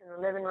skylights in the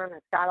living room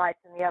and skylights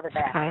in the other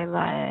bath.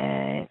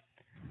 Skylight.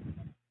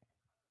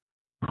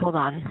 Hold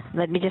on.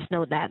 Let me just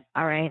note that.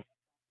 All right.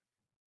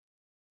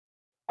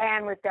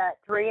 And we've got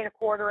 3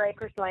 1/4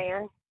 acres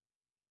land.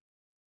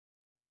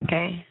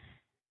 Okay.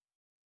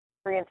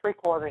 3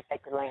 3/4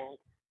 acre land.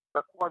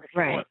 For quarter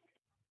short. Right.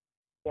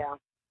 Yeah.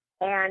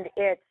 And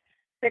it's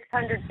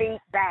 600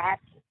 feet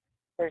back.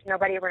 There's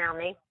nobody around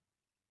me.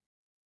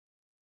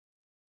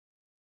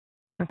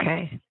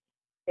 Okay.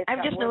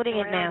 I'm just noting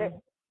it,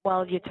 ma'am,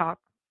 while you talk.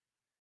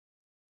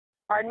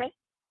 Pardon me?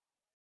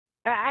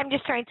 I'm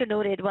just trying to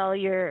note it while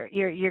you're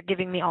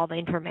giving me all the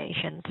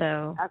information.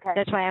 So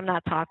that's why I'm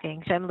not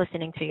talking. So I'm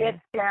listening to you. It's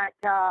got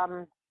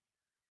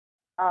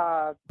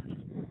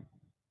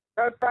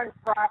roadfront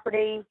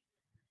property,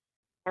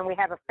 and we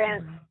have a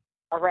fence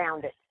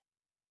around it.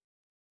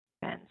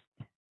 Fenced.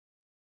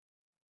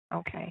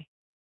 Okay.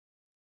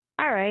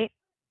 All right.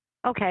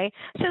 Okay.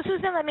 So,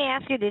 Susan, let me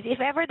ask you this. If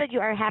ever that you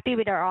are happy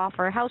with our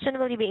offer, how soon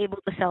will you be able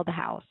to sell the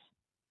house?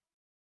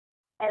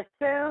 I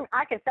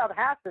can sell the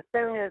house as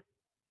soon as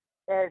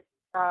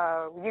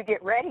you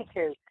get ready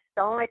to.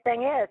 The only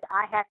thing is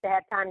I have to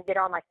have time to get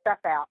all my stuff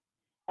out.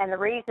 And the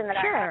reason that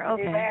I have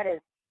to do that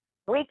is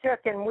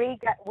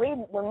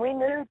when we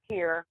moved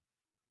here,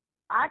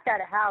 I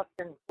got a house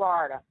in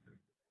Florida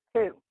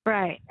too.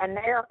 Right. And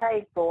they are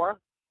paid for,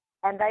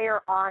 and they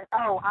are on.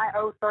 I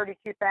owe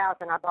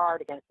 $32,000 I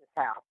borrowed against this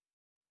house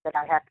that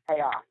I have to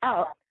pay off.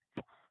 Oh,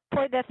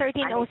 for the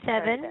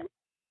 1307.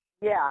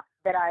 Yeah,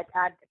 that I'd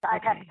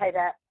have to pay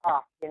that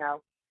off,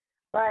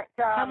 But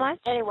how much?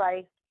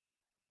 Anyway,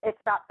 it's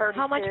about $32,000.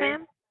 How much,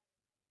 ma'am?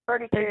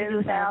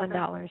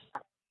 $32,000.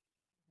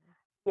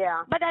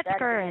 Yeah. But that's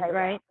current,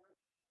 right?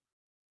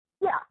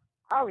 Yeah.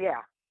 Oh,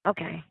 yeah.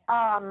 Okay.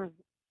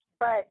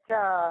 But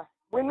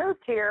we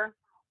moved here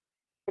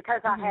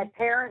because I had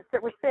parents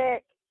that were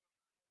sick,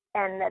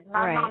 and that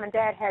my mom and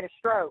dad had a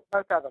stroke,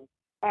 both of them.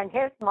 And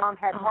his mom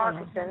had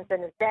Parkinson's,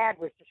 and his dad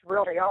was just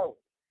really old.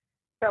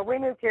 So we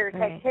moved here to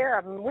take care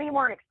of them. We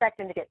weren't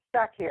expecting to get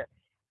stuck here.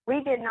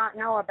 We did not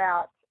know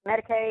about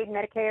Medicaid,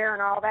 Medicare,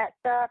 and all that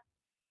stuff.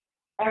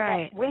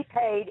 And we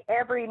paid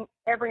every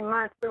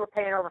month. We were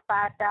paying over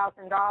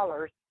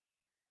 $5,000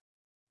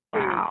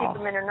 to keep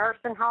them in a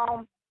nursing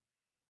home.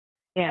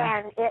 Yeah.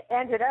 And it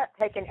ended up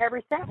taking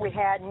every cent we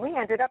had, and we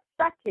ended up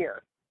stuck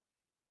here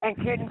and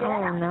couldn't get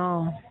out. Oh,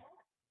 no.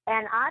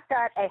 And I've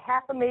got a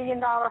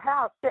 $500,000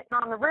 house sitting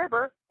on the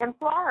river in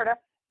Florida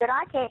that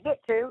I can't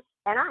get to,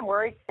 and I'm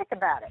worried sick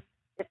about it.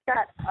 It's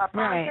got a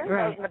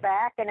pontoon in the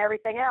back and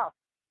everything else.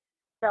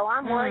 So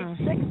I'm worried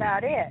sick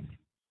about it.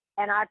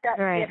 And I've got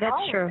to get home.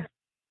 That's true.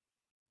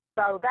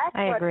 So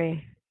I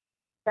agree.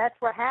 That's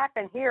what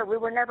happened here. We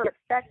were never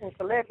expecting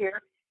to live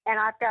here. And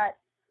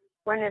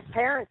when his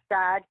parents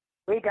died,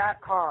 we got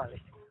cars.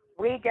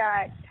 We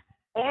got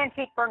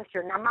antique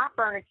furniture. Now, my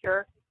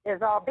furniture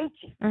is all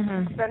beachy.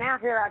 Mm-hmm. So now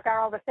here I've got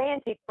all this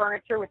antique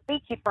furniture with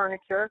beachy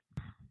furniture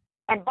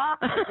and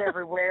boxes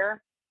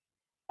everywhere.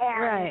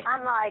 And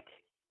I'm like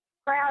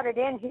crowded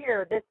in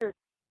here. This is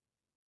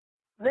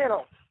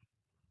little.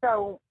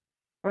 So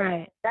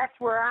that's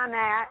where I'm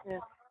at,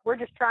 and we're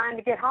just trying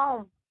to get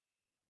home.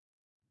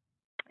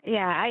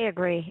 Yeah, I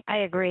agree.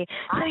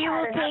 So you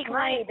will take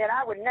money that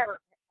I would never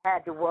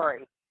had to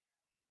worry.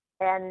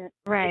 And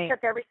it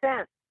took every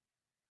cent.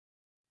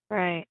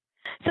 Right.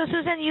 So,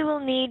 Susan, you will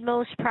need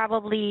most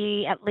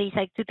probably at least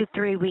like 2 to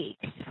 3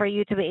 weeks for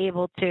you to be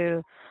able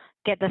to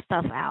get the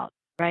stuff out,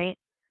 right?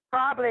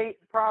 Probably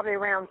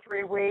around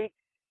 3 weeks,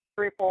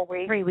 3-4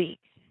 weeks. 3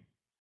 weeks.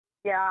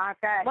 Yeah, I've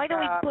got. Why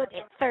don't we put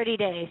in 30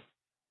 days?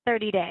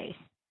 30 days.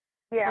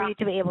 Yeah. For you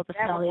to be able to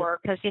sell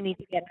it because you need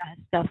to get that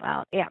stuff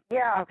out. Yeah.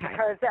 Yeah. Okay.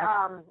 Because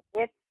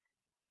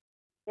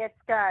it's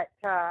got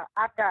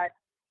I've got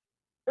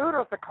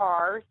oodles of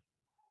cars,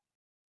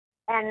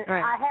 and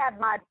I had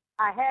my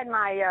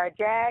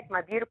Jag,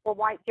 my beautiful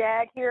white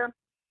Jag here,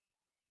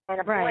 and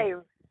a boy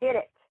hit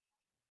it.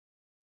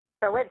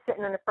 So it's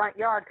sitting in the front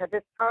yard because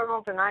it's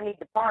totaled, and I need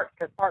the parts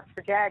because parts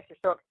for Jags are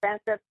so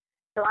expensive.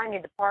 So I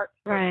need the parts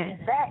for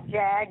that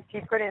Jag.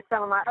 She put in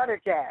some of my other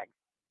Jags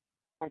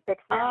and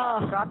fix them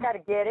up. So I've got to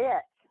get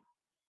it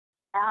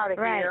out of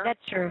here. Right,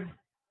 that's true.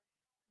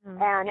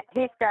 And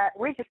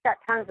we just got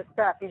tons of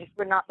stuff. You just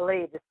would not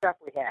believe the stuff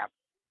we have.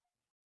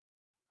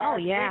 Oh,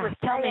 yeah. We were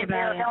Tell me staying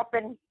about here it.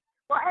 helping.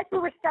 Well, as we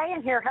were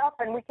staying here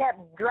helping, we kept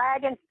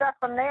dragging stuff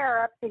from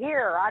there up to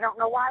here. I don't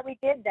know why we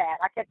did that.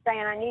 I kept saying,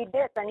 I need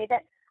this, I need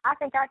that. I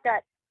think I've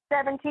got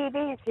 7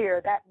 TVs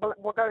here that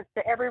will go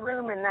to every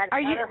room in that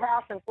other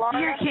house in Florida.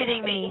 You're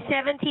kidding me.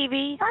 7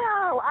 TVs?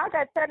 No, I've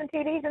got 7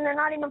 TVs and they're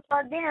not even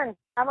plugged in.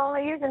 I'm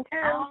only using 2.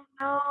 Oh,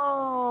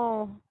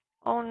 no.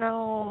 Oh,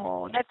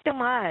 no. That's too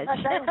much.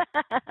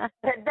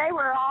 They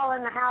were all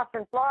in the house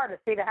in Florida.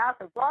 See, the house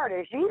in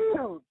Florida is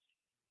huge.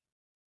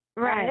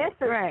 Right, and this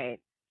is right.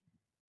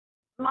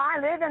 my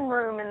living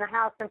room in the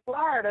house in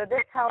Florida.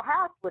 This whole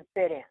house would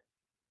fit in.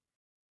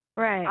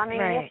 Right, I mean,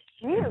 right. it's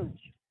huge.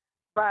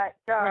 But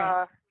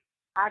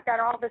I've got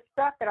all this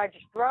stuff that I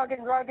just drug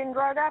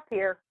up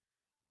here.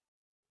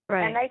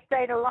 Right. And they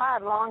stayed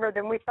alive longer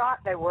than we thought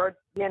they would,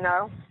 you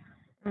know.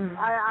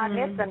 I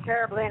miss them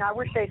terribly, and I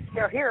wish they'd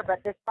still here,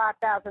 but this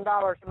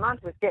 $5,000 a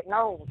month was getting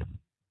old.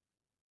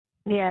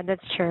 Yeah,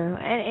 that's true.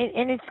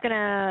 And it's going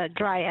to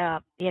dry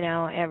up, you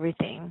know,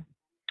 everything.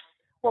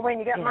 Well, when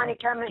you got money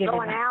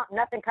going out,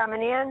 nothing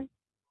coming in,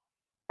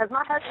 because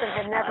my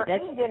husband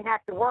he didn't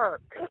have to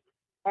work.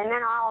 And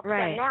then all of a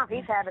sudden now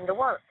he's having to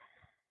work.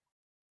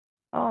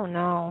 Oh,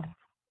 no.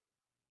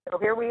 So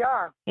here we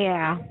are.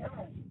 Yeah.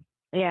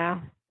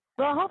 Yeah.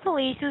 Well,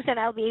 hopefully, Susan,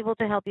 I'll be able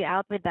to help you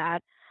out with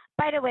that.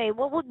 By the way,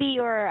 what would be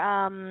your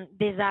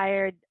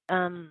desired,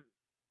 let's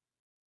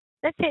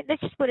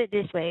just put it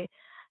this way,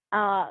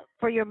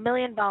 for your $1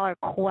 million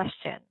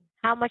question,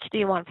 how much do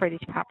you want for this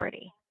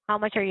property? How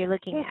much are you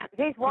looking at?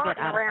 He's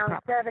wanting around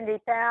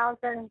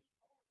 $70,000.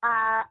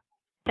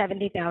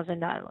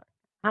 $70,000.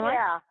 How much?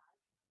 Yeah.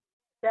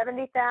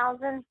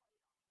 $70,000.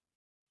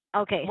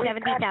 Okay,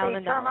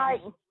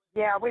 $70,000.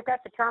 Yeah, we've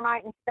got the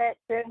termite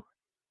inspector.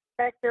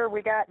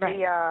 We got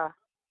the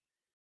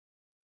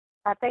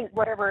I think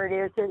whatever it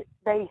is,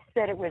 they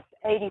said it was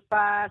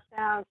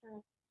 $85,000,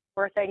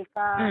 worth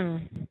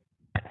 $85,000.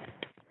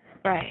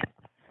 Right.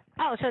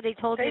 Oh, so they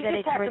told you that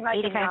it's worth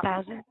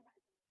 $85,000?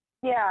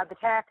 Yeah, the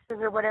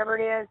taxes or whatever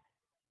it is.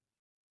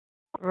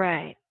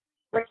 Right.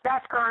 Which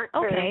that's current too.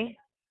 Okay.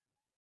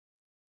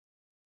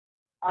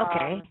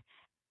 Okay.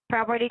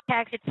 Property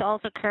tax, it's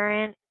also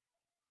current.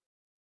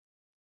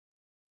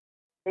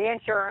 The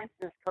insurance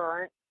is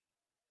current.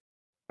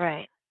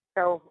 Right.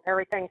 So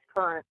everything's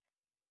current.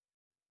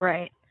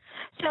 Right.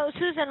 So,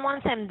 Susan,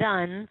 once I'm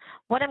done,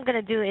 what I'm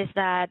going to do is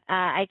that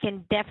I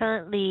can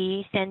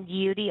definitely send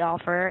you the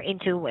offer in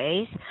 2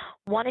 ways.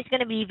 One is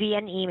going to be via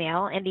an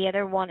email, and the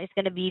other one is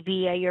going to be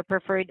via your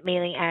preferred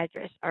mailing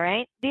address, all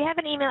right? Do you have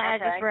an email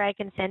address where I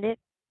can send it?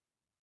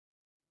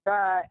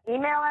 The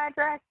email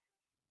address?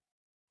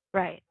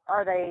 Right.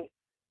 Or the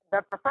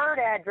preferred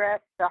address,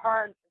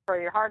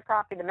 for your hard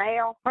copy, the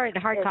mail? Or the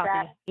hard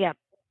copy, yep.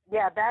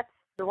 Yeah, that's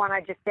the one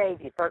I just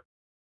gave you for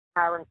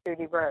Hiram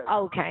Studi Road.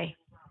 Okay.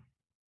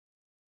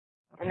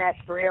 And that's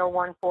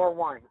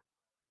 30141.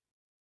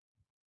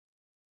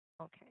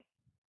 Okay.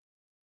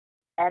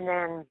 And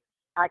then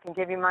I can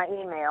give you my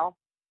email.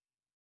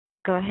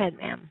 Go ahead,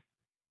 ma'am.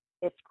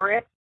 It's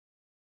Chris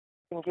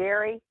and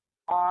Gary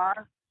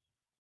R.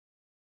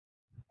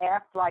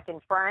 F like in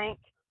Frank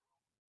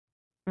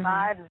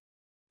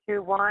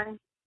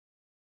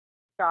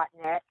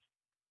 521.net.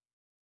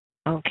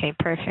 Okay,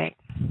 perfect.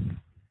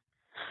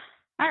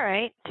 All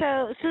right.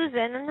 So,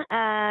 Susan,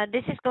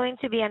 this is going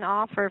to be an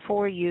offer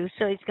for you.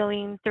 So it's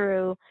going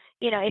through,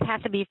 it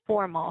has to be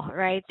formal,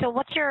 right? So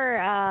what's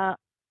your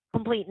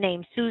complete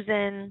name?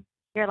 Susan,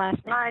 your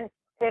last name? Mine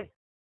is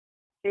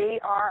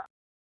GRFTH.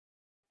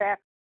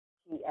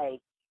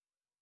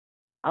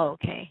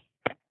 Okay.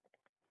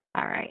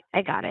 All right.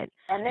 I got it.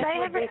 And this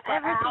would be for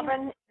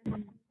Alvin,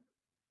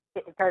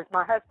 because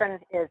my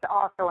husband is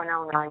also an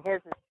owner, and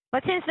his is.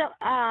 But since,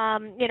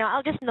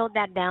 I'll just note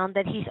that down,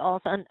 that he's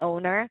also an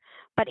owner.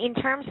 But in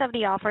terms of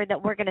the offer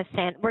that we're going to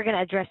send, we're going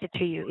to address it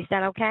to you. Is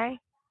that okay?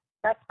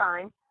 That's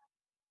fine.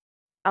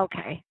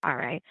 Okay. All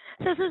right.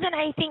 So, Susan,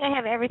 I think I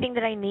have everything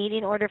that I need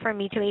in order for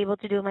me to be able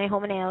to do my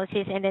home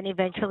analysis and then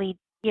eventually,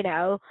 send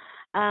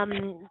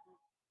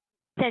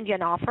you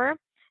an offer.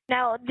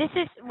 Now, this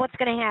is what's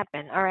going to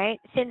happen, all right?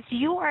 Since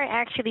you are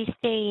actually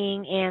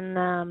staying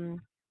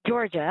in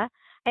Georgia,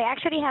 I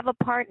actually have a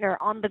partner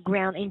on the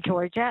ground in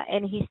Georgia,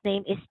 and his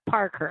name is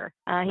Parker.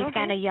 He's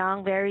kind of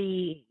young,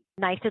 very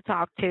nice to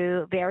talk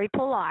to, very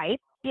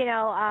polite. We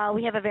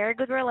have a very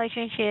good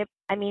relationship,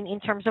 in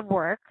terms of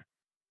work,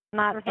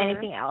 not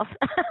anything else.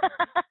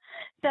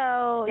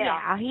 So,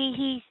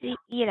 he's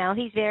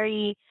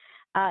very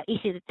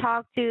easy to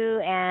talk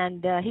to,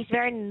 and he's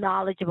very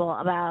knowledgeable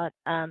about,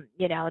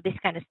 this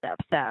kind of stuff.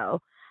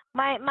 So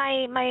my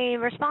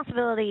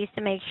responsibility is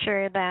to make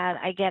sure that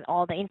I get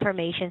all the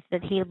information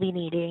that he'll be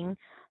needing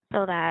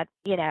so that,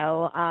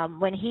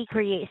 when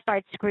we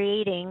start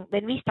creating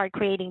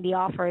the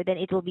offer, then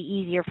it will be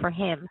easier for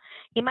him.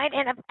 He might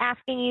end up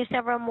asking you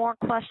several more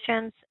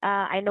questions.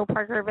 I know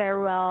Parker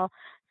very well.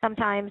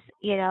 Sometimes,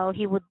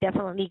 he would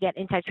definitely get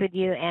in touch with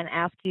you and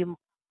ask you,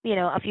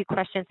 a few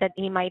questions that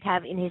he might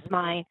have in his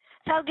mind.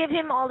 So I'll give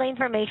him all the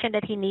information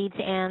that he needs,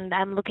 and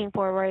I'm looking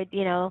forward,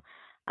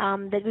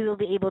 that we will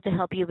be able to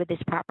help you with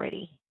this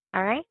property.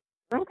 All right?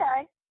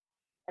 Okay.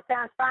 That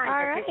sounds fine.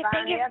 All right.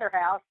 Thank you. The other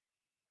house.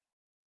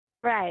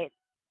 Right.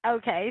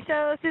 Okay.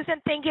 So,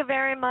 Susan, thank you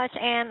very much,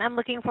 and I'm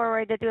looking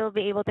forward that we'll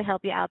be able to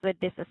help you out with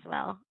this as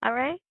well. All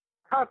right?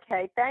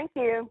 Okay. Thank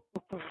you.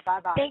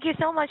 Bye-bye. Thank you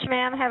so much,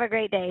 ma'am. Have a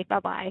great day.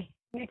 Bye-bye.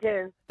 You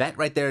too. That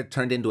right there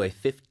turned into a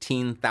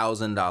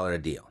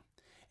 $15,000 deal.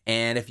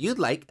 And if you'd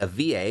like a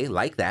VA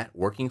like that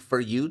working for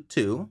you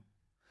too,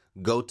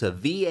 go to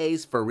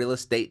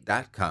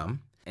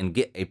vasforrealestate.com and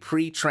get a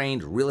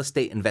pre-trained real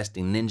estate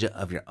investing ninja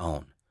of your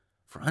own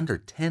for under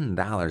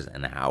 $10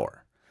 an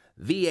hour.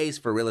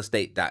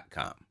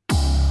 vasforrealestate.com.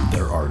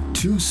 There are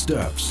 2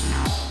 steps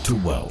to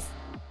wealth.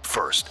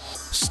 First,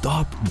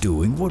 stop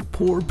doing what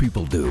poor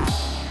people do.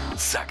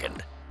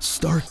 Second,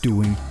 start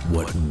doing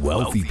what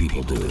wealthy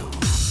people do.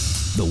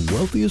 The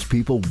wealthiest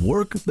people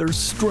work their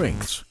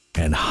strengths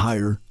and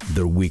hire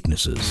their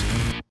weaknesses.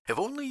 If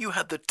only you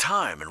had the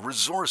time and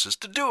resources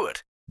to do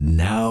it.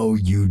 Now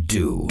you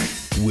do.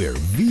 We're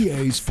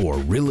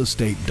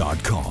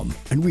vasforrealestate.com,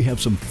 and we have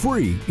some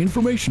free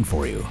information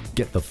for you.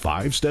 Get the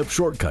 5-step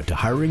shortcut to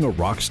hiring a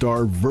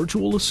rockstar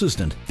virtual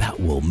assistant that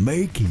will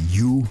make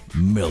you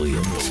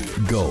millions.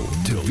 Go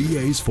to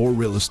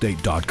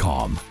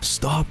vasforrealestate.com.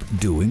 Stop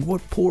doing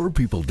what poor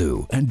people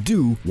do and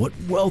do what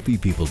wealthy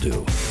people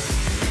do.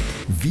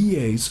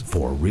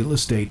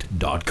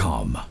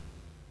 vasforrealestate.com.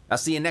 I'll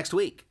see you next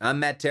week.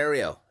 I'm Matt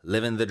Theriault,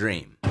 living the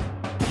dream.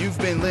 You've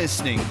been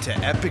listening to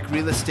Epic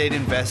Real Estate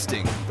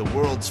Investing, the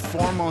world's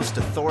foremost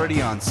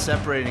authority on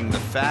separating the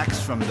facts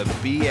from the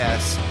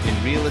BS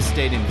in real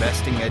estate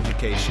investing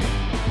education.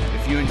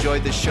 If you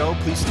enjoyed the show,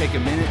 please take a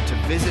minute to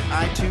visit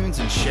iTunes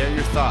and share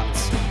your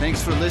thoughts.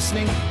 Thanks for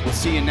listening. We'll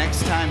see you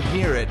next time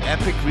here at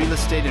Epic Real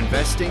Estate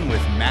Investing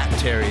with Matt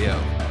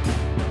Theriault.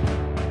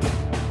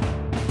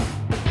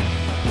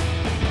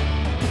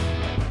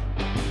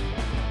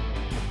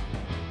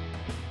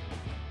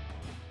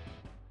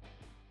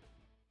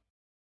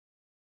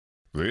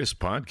 This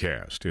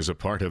podcast is a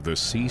part of the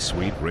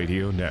C-Suite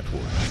Radio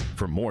Network.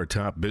 For more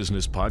top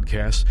business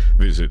podcasts,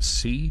 visit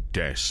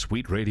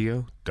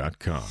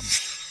c-suiteradio.com.